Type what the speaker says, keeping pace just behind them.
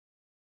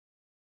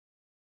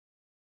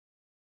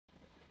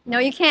No,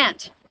 you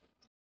can't.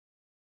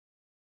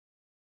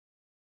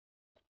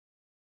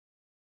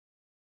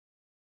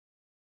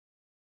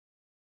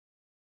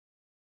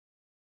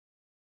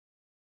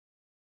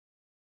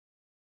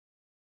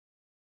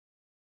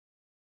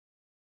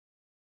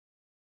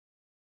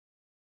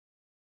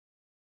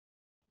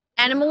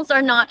 Animals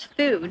are not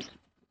food.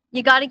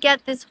 You got to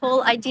get this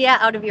whole idea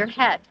out of your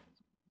head.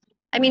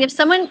 I mean, if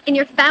someone in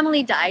your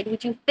family died,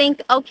 would you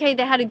think, okay,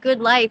 they had a good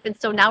life, and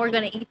so now we're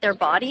going to eat their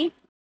body?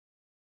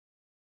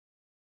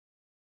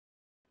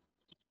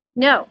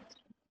 No.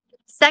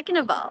 Second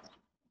of all,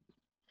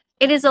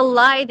 it is a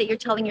lie that you're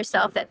telling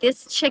yourself that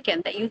this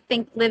chicken that you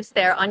think lives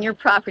there on your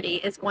property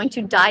is going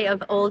to die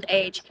of old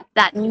age.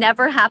 That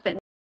never happens.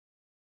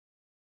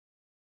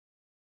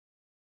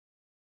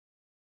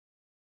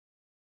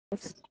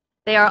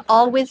 They are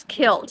always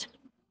killed.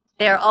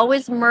 They are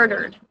always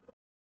murdered.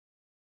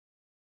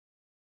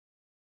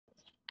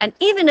 And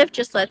even if,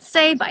 just let's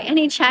say, by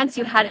any chance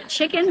you had a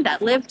chicken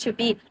that lived to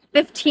be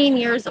 15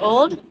 years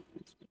old,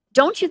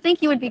 don't you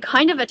think you would be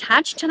kind of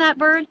attached to that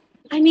bird?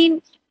 I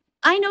mean,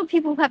 I know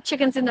people who have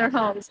chickens in their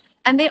homes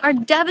and they are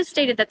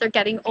devastated that they're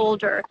getting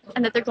older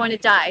and that they're going to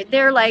die.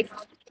 They're like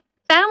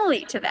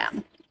family to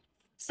them.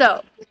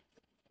 So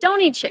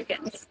don't eat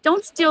chickens.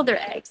 Don't steal their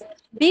eggs.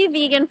 Be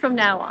vegan from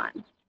now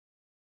on.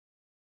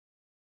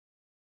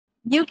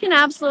 You can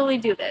absolutely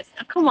do this.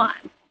 Come on.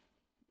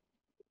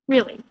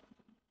 Really.